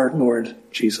through our Lord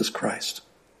Jesus Christ.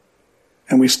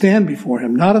 And we stand before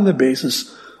him not on the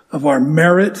basis of our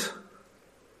merit,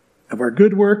 of our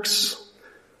good works,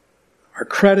 our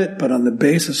credit, but on the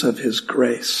basis of his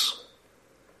grace.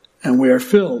 And we are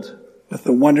filled with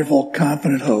the wonderful,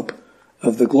 confident hope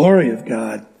of the glory of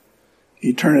God,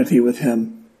 eternity with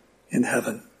him in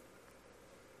heaven.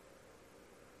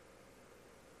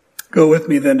 Go with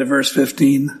me then to verse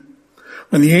 15.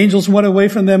 When the angels went away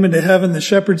from them into heaven, the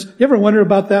shepherds, you ever wonder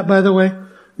about that, by the way?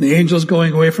 The angels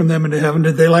going away from them into heaven,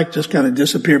 did they just kind of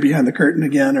disappear behind the curtain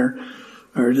again, or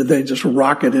did they just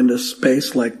rocket into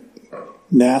space like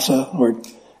NASA, or,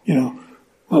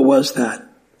 what was that?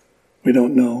 We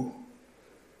don't know.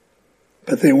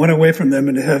 But they went away from them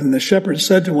into heaven. The shepherds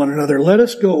said to one another, let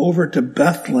us go over to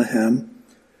Bethlehem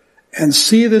and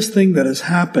see this thing that has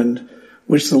happened,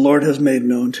 which the Lord has made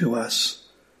known to us.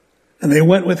 And they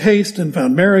went with haste and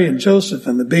found Mary and Joseph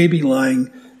and the baby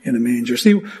lying in a manger.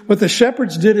 See, what the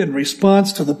shepherds did in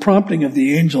response to the prompting of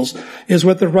the angels is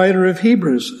what the writer of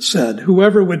Hebrews said.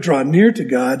 Whoever would draw near to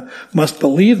God must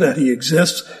believe that he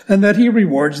exists and that he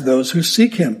rewards those who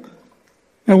seek him.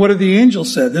 And what have the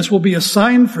angels said? This will be a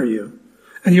sign for you.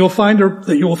 And you will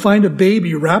find a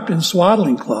baby wrapped in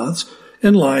swaddling cloths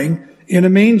and lying in a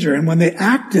manger. And when they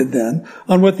acted then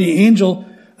on what the angel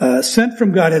sent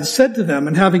from God had said to them,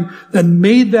 and having then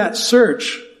made that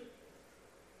search,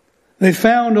 they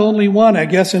found only one, I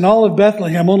guess in all of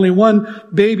Bethlehem, only one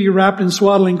baby wrapped in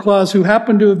swaddling cloths who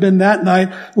happened to have been that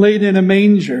night laid in a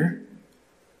manger.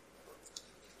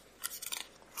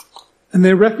 And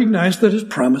they recognized that his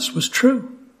promise was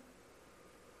true.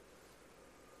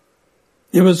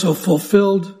 It was a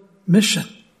fulfilled mission.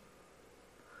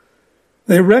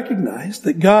 They recognized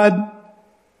that God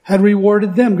had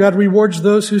rewarded them. God rewards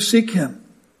those who seek him.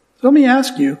 So let me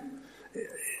ask you,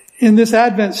 in this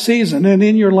Advent season and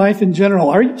in your life in general,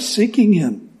 are you seeking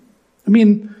him? I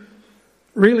mean,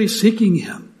 really seeking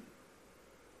him.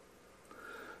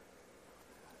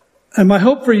 And my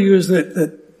hope for you is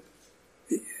that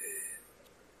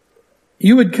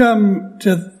you would not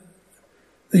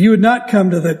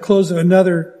come to the close of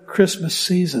another Christmas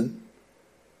season,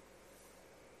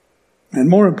 and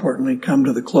more importantly, come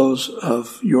to the close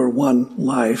of your one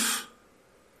life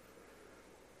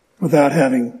without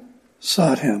having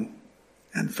sought him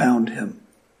and found him.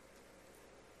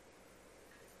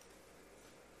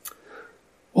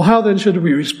 Well, how then should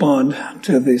we respond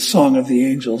to the song of the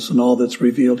angels and all that's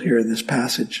revealed here in this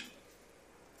passage?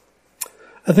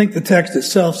 I think the text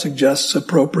itself suggests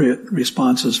appropriate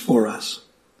responses for us.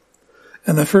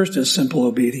 And the first is simple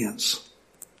obedience.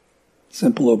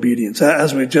 Simple obedience.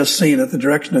 As we've just seen at the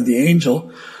direction of the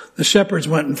angel, the shepherds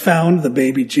went and found the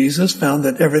baby Jesus, found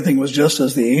that everything was just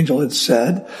as the angel had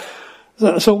said.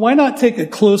 So why not take a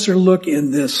closer look in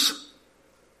this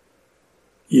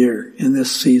year, in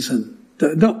this season?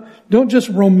 Don't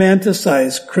just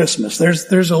romanticize Christmas.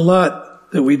 There's a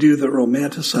lot that we do that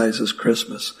romanticizes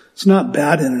Christmas. It's not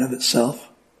bad in and of itself.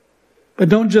 But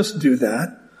don't just do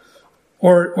that.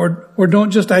 Or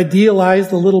don't just idealize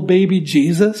the little baby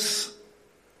Jesus.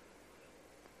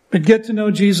 But get to know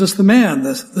Jesus the man,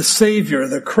 the Savior,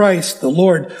 the Christ, the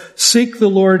Lord. Seek the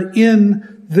Lord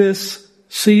in this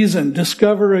season.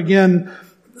 Discover again,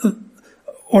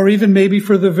 or even maybe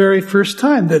for the very first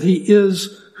time, that he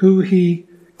is who he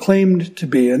claimed to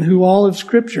be and who all of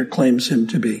Scripture claims him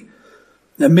to be.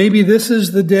 And maybe this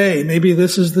is the day, maybe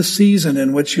this is the season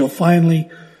in which you'll finally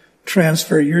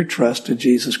transfer your trust to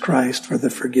Jesus Christ for the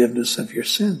forgiveness of your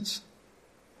sins.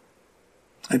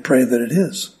 I pray that it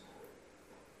is.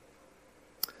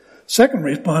 Second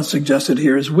response suggested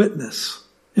here is witness.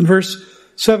 In verse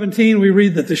 17 we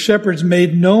read that the shepherds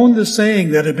made known the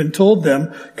saying that had been told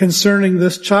them concerning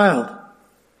this child.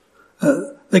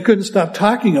 They couldn't stop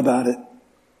talking about it.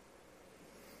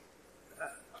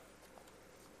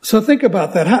 So think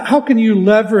about that. How can you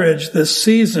leverage this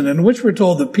season in which we're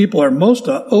told that people are most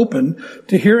open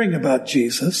to hearing about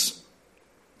Jesus,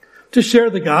 to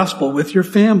share the gospel with your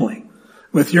family,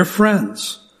 with your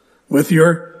friends, with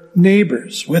your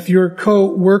neighbors, with your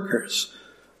co-workers?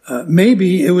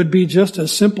 Maybe it would be just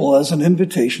as simple as an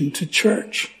invitation to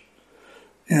church.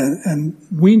 And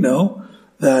we know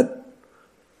that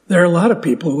there are a lot of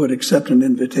people who would accept an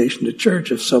invitation to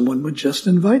church if someone would just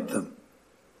invite them.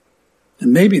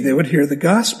 And maybe they would hear the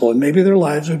gospel, and maybe their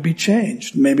lives would be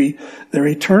changed. Maybe their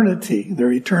eternity,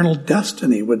 their eternal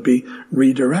destiny would be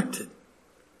redirected.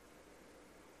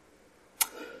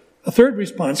 A third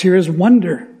response here is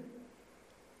wonder.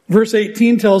 Verse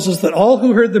 18 tells us that all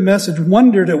who heard the message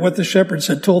wondered at what the shepherds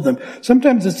had told them.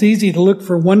 Sometimes it's easy to look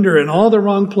for wonder in all the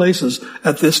wrong places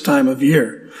at this time of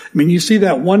year. I mean, you see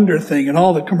that wonder thing in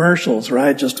all the commercials,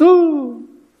 right? Just, oh,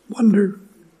 wonder.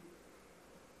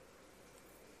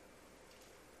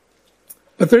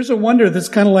 But there's a wonder that's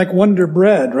kind of like Wonder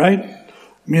Bread, right? I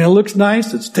mean, it looks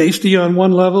nice, it's tasty on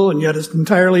one level, and yet it's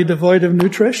entirely devoid of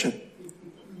nutrition.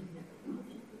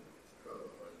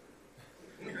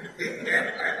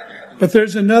 But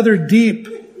there's another deep,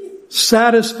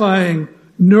 satisfying,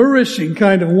 nourishing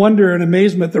kind of wonder and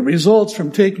amazement that results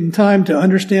from taking time to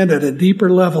understand at a deeper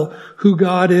level who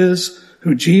God is,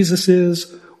 who Jesus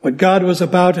is, what God was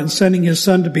about in sending his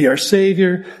Son to be our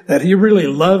Savior, that he really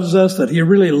loves us, that he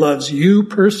really loves you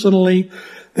personally,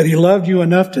 that he loved you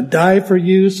enough to die for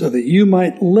you so that you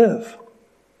might live.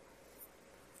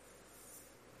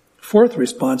 Fourth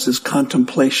response is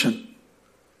contemplation.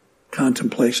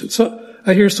 Contemplation. So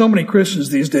I hear so many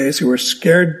Christians these days who are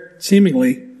scared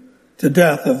seemingly to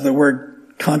death of the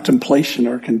word contemplation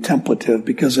or contemplative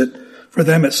because for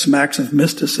them it smacks of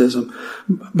mysticism.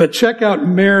 But check out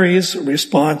Mary's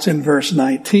response in verse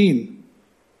 19.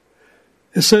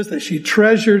 It says that she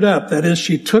treasured up, that is,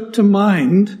 she took to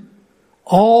mind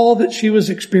all that she was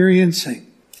experiencing.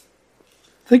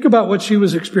 Think about what she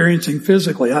was experiencing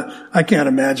physically. I can't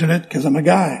imagine it because I'm a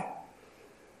guy.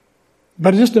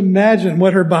 But just imagine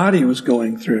what her body was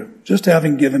going through, just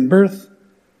having given birth.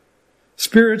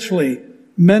 Spiritually,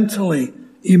 mentally,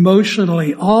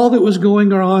 emotionally, all that was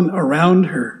going on around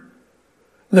her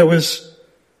that was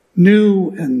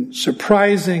new and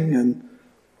surprising and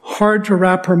hard to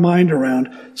wrap her mind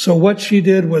around. So what she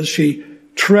did was she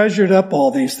treasured up all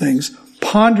these things,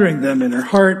 pondering them in her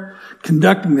heart,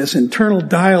 conducting this internal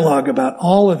dialogue about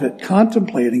all of it,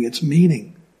 contemplating its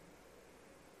meaning.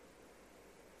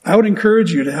 I would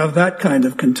encourage you to have that kind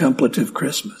of contemplative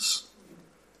Christmas.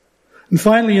 And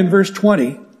finally, in verse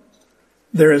 20,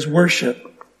 there is worship.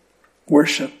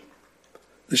 Worship.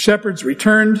 The shepherds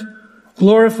returned,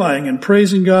 glorifying and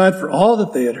praising God for all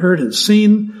that they had heard and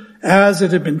seen as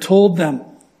it had been told them.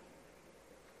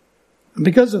 And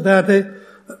because of that,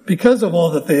 because of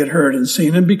all that they had heard and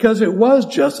seen, and because it was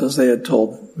just as they had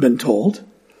been told,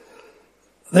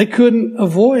 they couldn't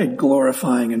avoid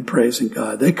glorifying and praising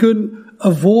God. They couldn't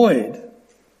avoid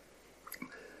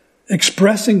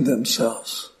expressing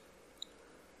themselves.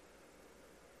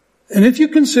 And if you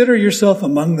consider yourself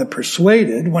among the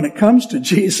persuaded when it comes to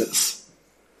Jesus,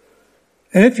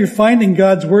 and if you're finding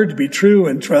God's word to be true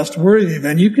and trustworthy,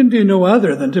 then you can do no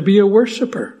other than to be a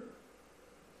worshiper.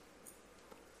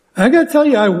 I got to tell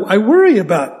you, I worry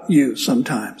about you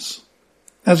sometimes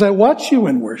as I watch you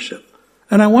in worship,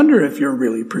 and I wonder if you're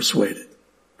really persuaded.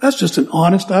 That's just an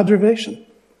honest observation.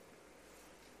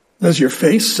 Does your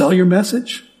face sell your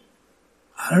message?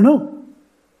 I don't know.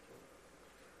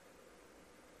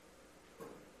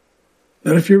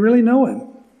 But if you really know him,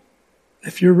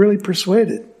 if you're really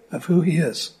persuaded of who he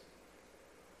is,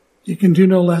 you can do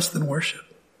no less than worship.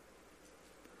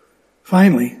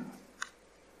 Finally,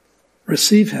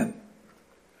 receive him.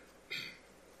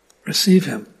 Receive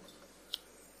him.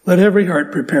 Let every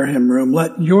heart prepare him room.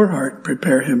 Let your heart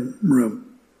prepare him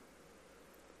room.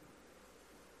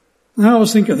 And I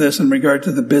always think of this in regard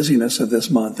to the busyness of this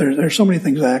month. There's so many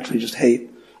things I actually just hate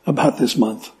about this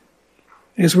month.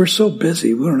 Because we're so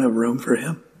busy, we don't have room for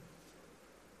him.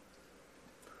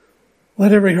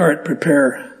 Let every heart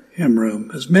prepare him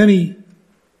room. As many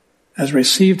as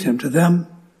received him, to them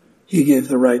he gave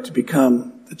the right to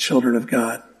become the children of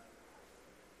God.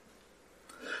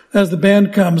 As the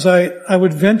band comes, I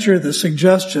would venture the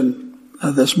suggestion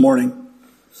this morning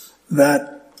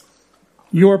that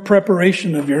your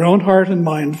preparation of your own heart and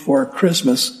mind for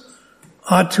Christmas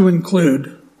ought to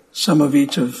include some of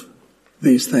each of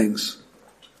these things.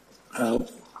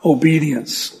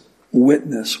 Obedience,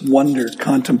 witness, wonder,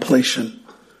 contemplation,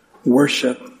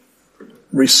 worship,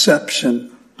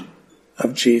 reception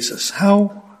of Jesus.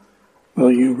 How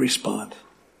will you respond?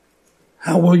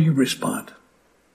 How will you respond?